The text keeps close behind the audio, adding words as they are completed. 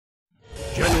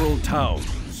rival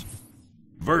towns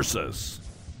versus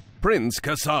Prince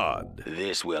Kassad.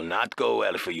 This will not go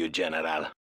well for you, General.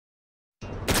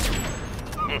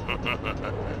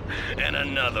 And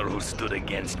another who stood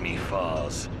against me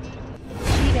falls.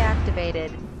 Sheet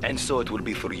activated. And so it will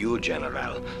be for you,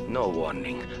 General. No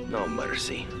warning, no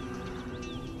mercy.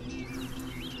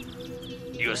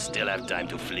 You still have time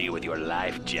to flee with your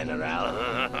life, General.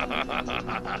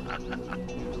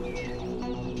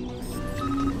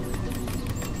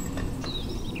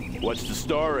 What's the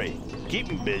story? Keep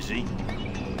him busy.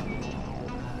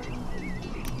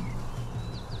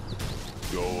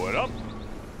 Going up.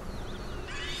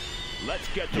 Let's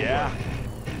get to work.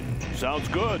 Sounds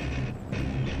good.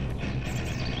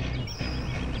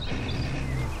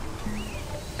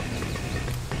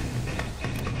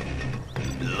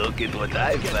 Look at what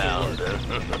I found.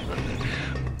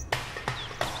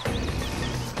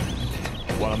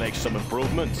 Want to make some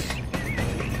improvements?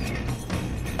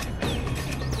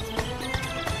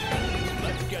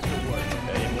 Let's get to work.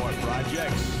 Any more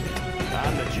projects?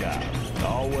 On the job.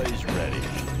 Always ready.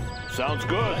 Sounds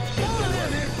good. Let's get to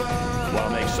work. Want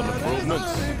to make some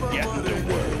improvements? Getting to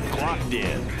work. Clocked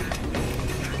in.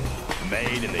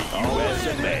 Made in the US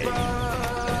of A.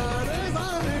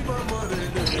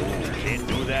 Can't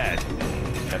do that.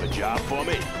 Have a job for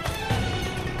me?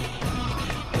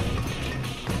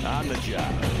 On the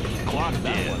job. Clocked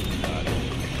in. One's done.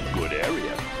 Good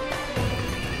area.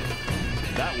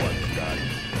 That one's done.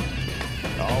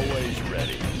 Always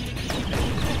ready.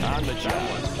 On the job. That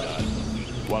one's done.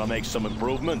 Want to make some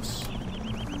improvements?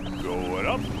 Going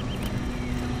up.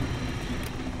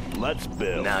 Let's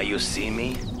build. Now you see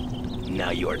me?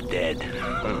 Now you're dead.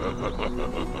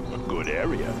 Good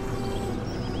area.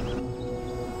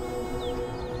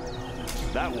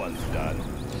 That one's done.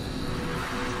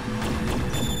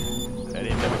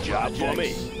 Any more job for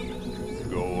me?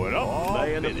 Going up,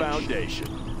 laying the foundation.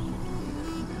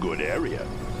 Good area.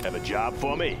 Have a job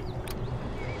for me?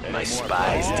 My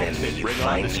spies tell me you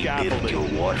finally built your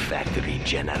war factory,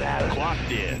 General.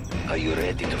 Clocked in. Are you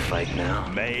ready to fight now?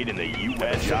 Made in the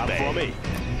US job for me.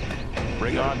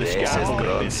 Bring on the base has scaffolding.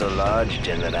 grown so large,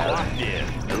 General. Clocked in.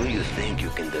 Do you think you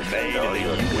can defend all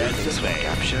your buildings from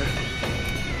capture?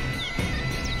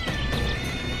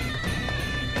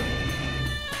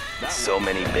 So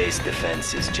many base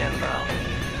defenses, General.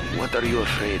 What are you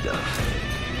afraid of?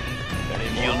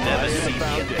 You'll never see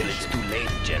me until it's too late,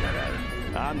 General.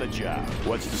 On the job.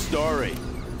 What's the story?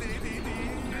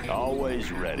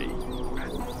 Always ready.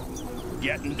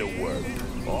 Getting to work.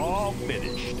 All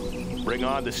finished. Bring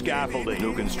on the scaffolding.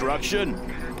 New construction.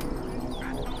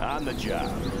 On the job.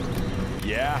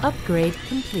 Yeah. Upgrade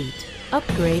complete.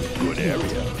 Upgrade complete. Good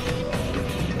area.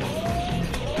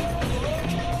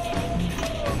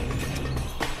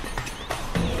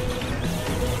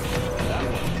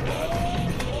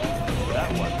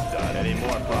 Any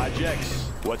more projects?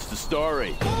 What's the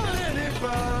story?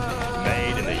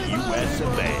 Made in the US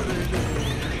of A.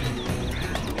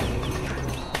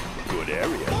 Good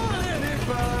area.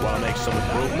 Want to make some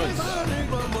improvements?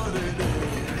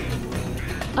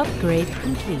 Upgrade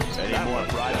complete. Any more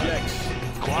projects?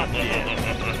 Clocked in.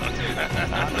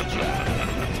 On the job.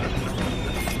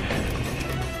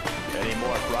 Any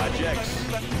more projects?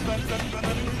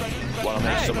 Want to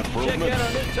make some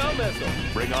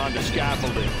improvements? Bring on the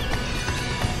scaffolding.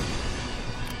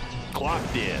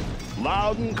 Clocked in.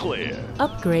 Loud and clear.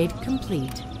 Upgrade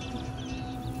complete.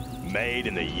 Made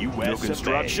in the US New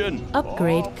construction.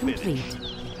 Upgrade complete.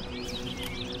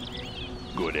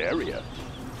 Good area.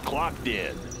 Clocked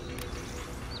in.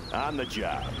 On the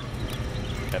job.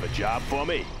 Have a job for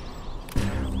me?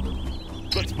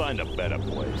 Let's find a better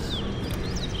place.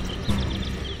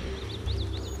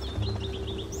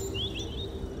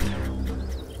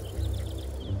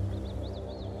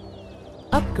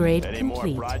 Upgrade Any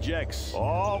complete. more projects?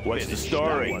 All What's finished. The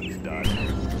story? That one's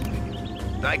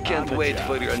done. I can't wait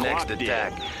for your next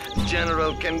attack.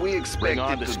 General, can we expect Bring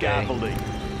on it the today? scaffolding.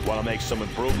 Want to make some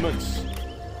improvements?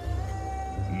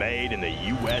 Made in the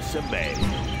US of A.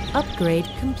 Upgrade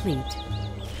complete.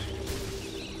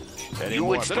 Any You more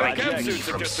would strike projects? me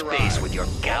from space with your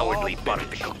cowardly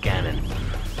particle cannon.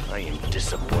 I am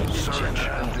disappointed,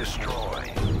 General. And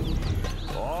destroy.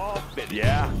 All finished.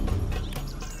 Yeah.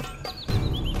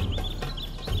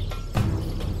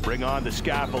 Bring on the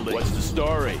scaffolding. What's the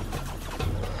story?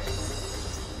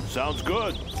 Sounds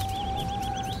good.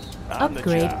 On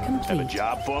Upgrade the job. complete. Have a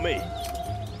job for me?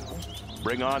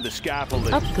 Bring on the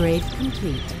scaffolding. Upgrade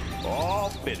complete. All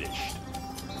finished.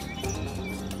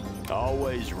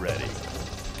 Always ready.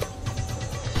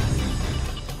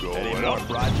 Any more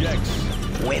projects?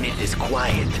 When it is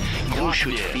quiet, you Clocked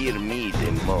should in. fear me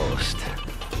the most.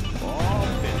 All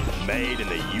finished. Made in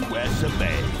the U.S. of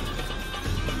A.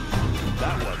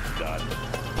 That one's done.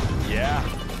 Yeah.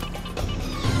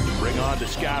 Bring on the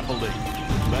scaffolding.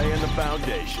 Laying the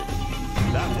foundation.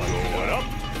 That one's going up.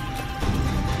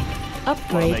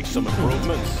 Upgrade Wanna make some complete.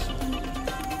 improvements.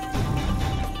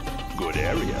 Good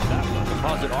area. That one.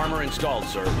 Composite armor installed,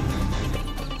 sir.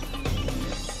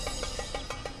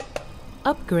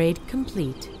 Upgrade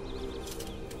complete.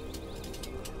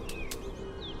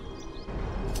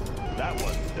 That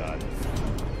one's done.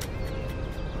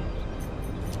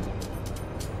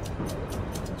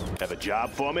 Have a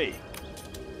job for me.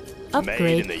 Upgrade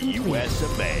Made in the complete. U.S.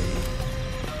 of A.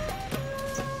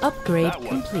 Upgrade That one's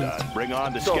complete. done. Bring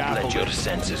on the Don't let scaffolding. your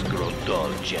senses grow dull,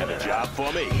 Have a General. job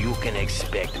for me. You can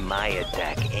expect my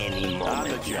attack any On the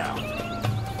moment job. now.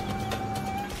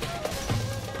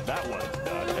 That one's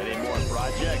done. Any more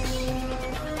projects?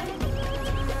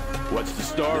 What's the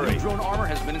story? New drone armor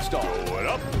has been installed. Going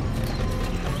up.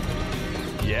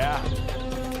 Yeah.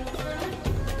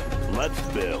 Let's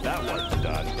build. That one's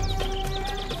done.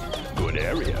 Good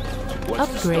area. What's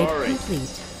Upgrade the story?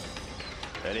 complete.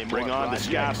 Any more Bring on the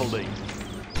scaffolding.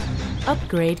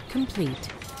 Upgrade complete.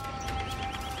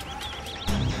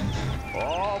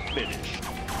 All finished.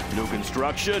 New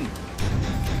construction.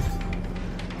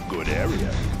 Good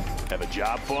area. Have a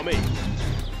job for me.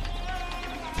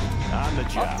 On the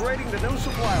job. Upgrading the new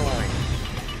supply line.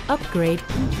 Upgrade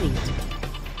complete.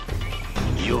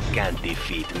 You can't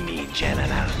defeat me,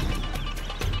 General.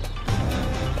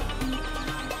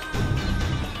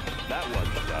 That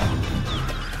one's done.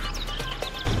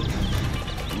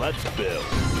 Let's build.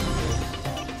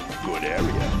 Good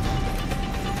area.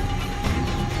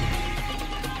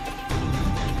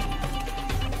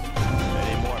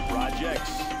 Any more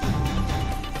projects?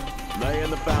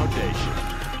 Laying the foundation.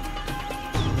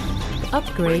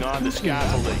 Upgrade Bring on the complete.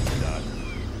 scaffolding. Done.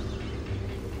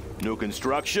 New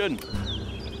construction.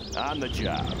 On the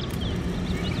job.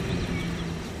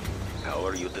 How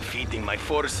are you defeating my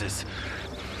forces?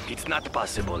 It's not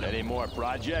possible. Any more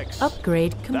projects?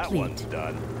 Upgrade That one's complete.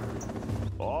 done.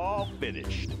 All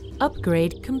finished.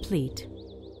 Upgrade complete.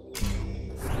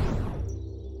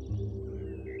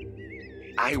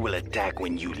 I will attack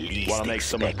when you least Wanna make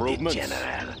some expect it, improvements?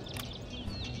 General.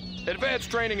 Advanced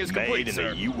training is complete, Made in sir.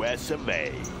 the U.S. of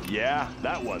A. Yeah,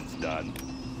 that one's done.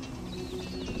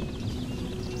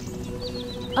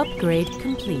 Upgrade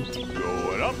complete.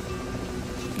 Going up.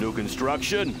 New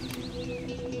construction.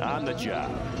 On the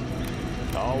job.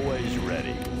 Always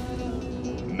ready.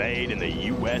 Made in the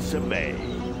U.S. of A.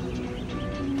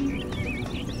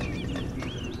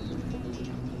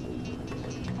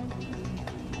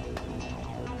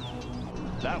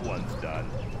 That one's done.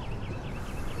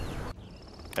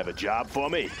 Have a job for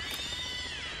me.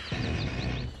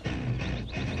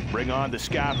 Bring on the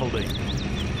scaffolding.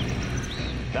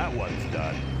 That one's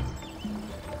done.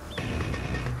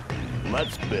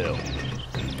 Let's build.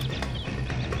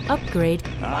 Upgrade.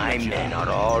 My men are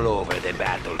all over the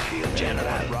battlefield,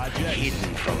 General.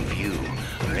 Hidden from view,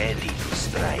 ready to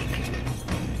strike.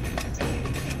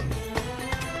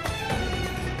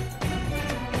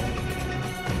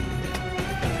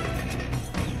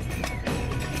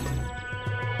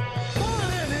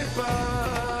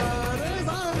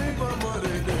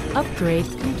 Upgrade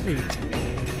complete.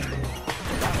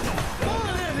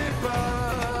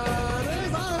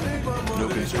 New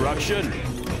construction.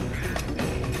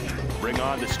 Bring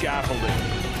on the scaffolding.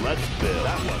 Let's build.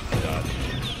 That one's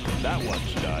done. That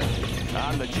one's done.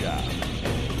 On the job.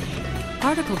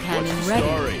 Particle What's cannon the ready.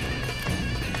 story?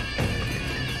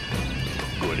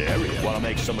 Good area. Want to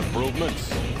make some improvements?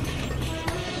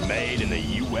 Made in the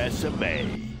U.S. of A.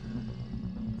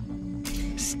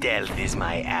 Stealth is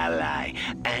my ally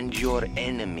and your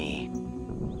enemy.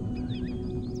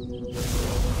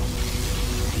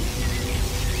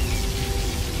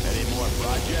 Any more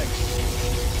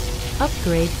projects?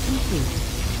 Upgrade complete.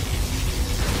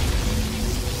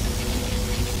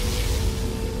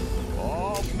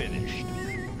 All finished.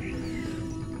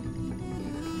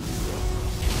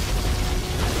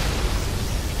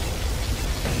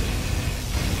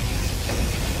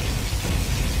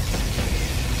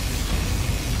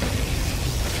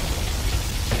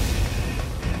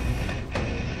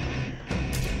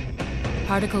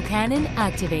 Particle cannon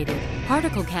activated.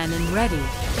 Particle cannon ready.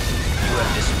 You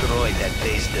have destroyed that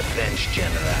base defense,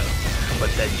 General. But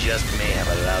that just may have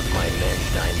allowed my men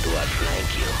time to outflank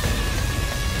you.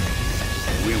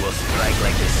 We will strike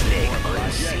like a snake,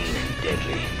 unseen and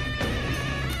deadly.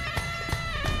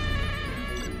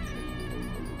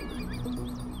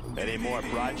 Any more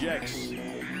projects?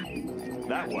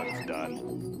 That one's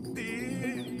done.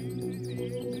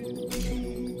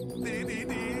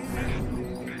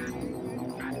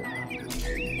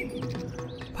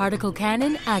 Particle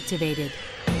cannon activated.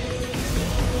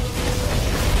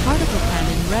 Particle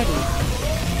cannon ready.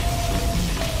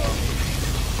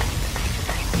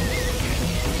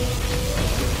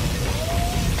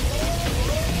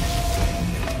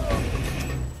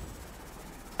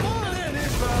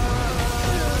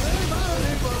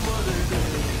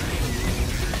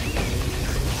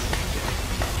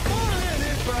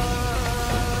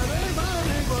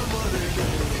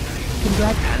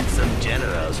 Handsome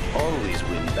generals always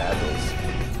win battles.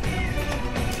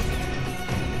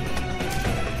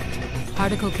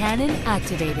 Particle cannon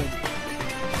activated.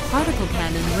 Particle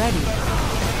cannon ready.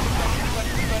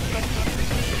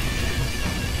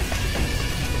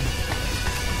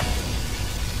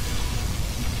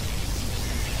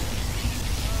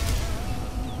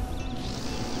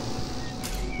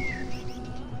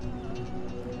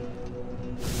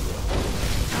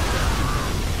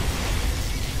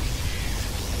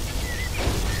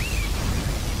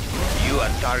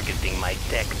 Targeting my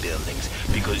tech buildings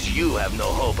because you have no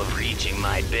hope of reaching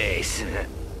my base.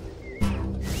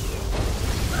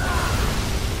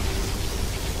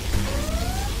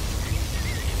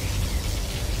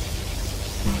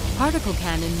 Particle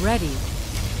cannon ready.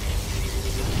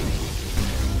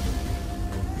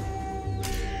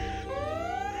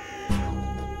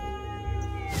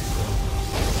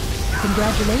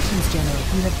 Congratulations, General.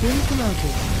 You have been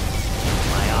promoted.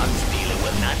 My arms dealer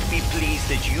will not be pleased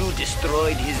that you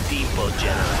destroyed his depot,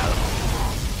 General.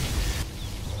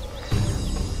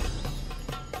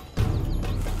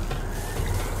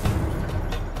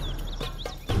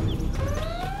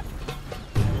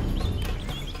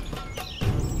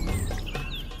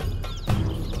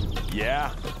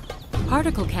 Yeah?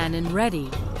 Particle cannon ready.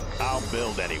 I'll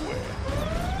build anywhere.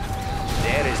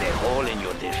 There is a hole in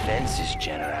your defenses,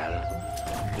 General.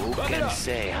 Who can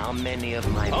say how many of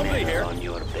my men are on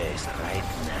your base right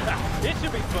now? It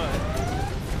should be fun.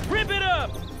 Rip it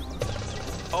up!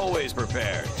 Always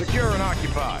prepared. Secure and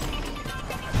occupied.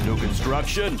 New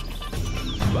construction.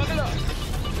 Buck it up.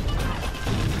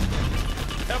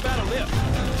 How about a lift?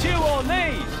 Chew on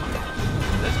these!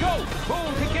 Let's go!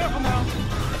 Boom, be careful now.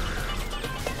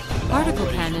 Particle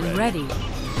cannon ready.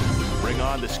 Bring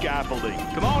on the scaffolding.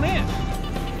 Come on in.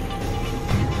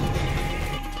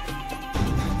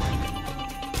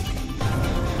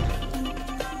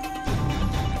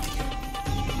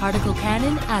 Particle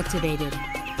cannon activated.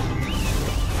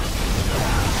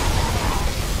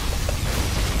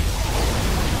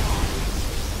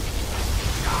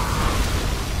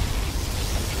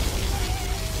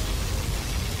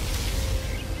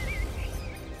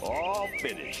 All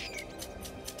finished.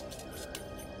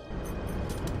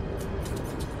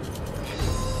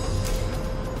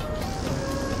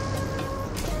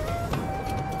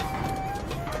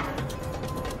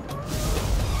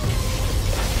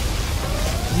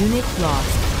 Unit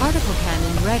lost. Particle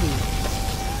cannon ready.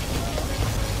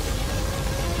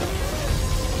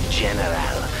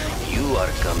 General, you are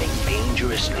coming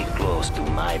dangerously close to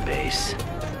my base.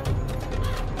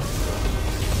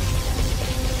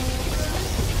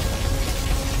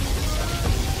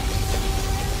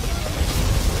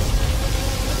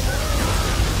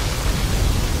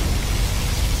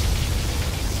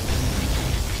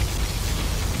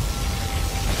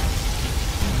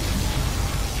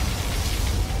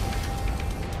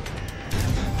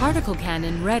 Particle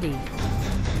cannon ready.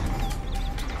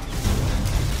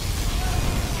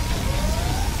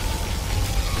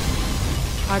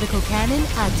 Particle cannon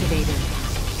activated.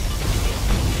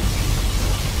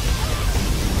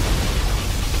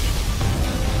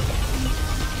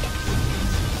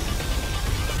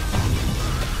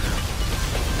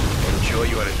 Enjoy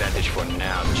your advantage for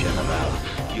now, General.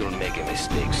 You'll make a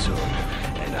mistake soon,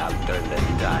 and I'll turn the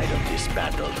tide of this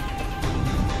battle.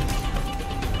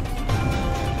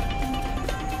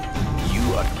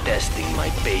 You are testing my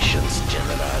patience,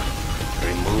 General.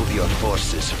 Remove your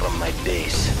forces from my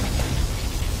base.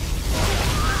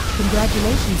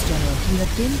 Congratulations, General. You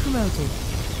have been promoted.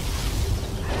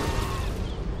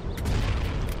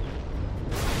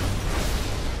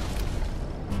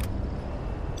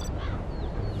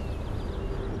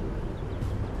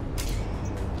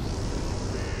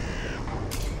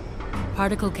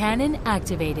 Particle cannon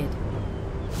activated.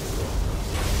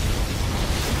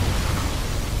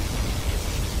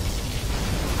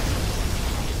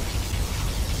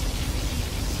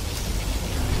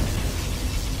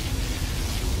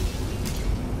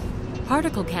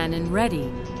 Particle cannon ready.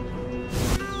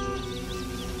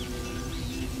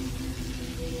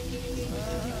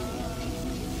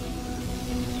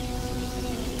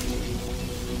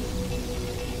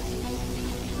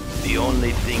 The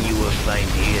only thing you will find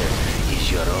here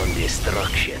is your own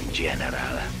destruction,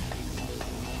 General.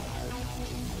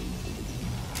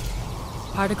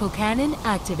 Particle cannon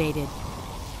activated.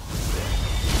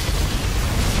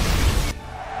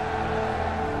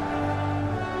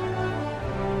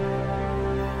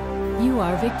 You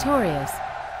are victorious.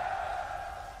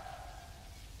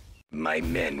 My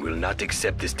men will not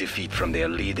accept this defeat from their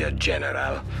leader,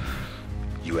 General.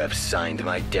 You have signed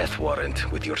my death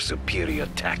warrant with your superior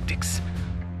tactics.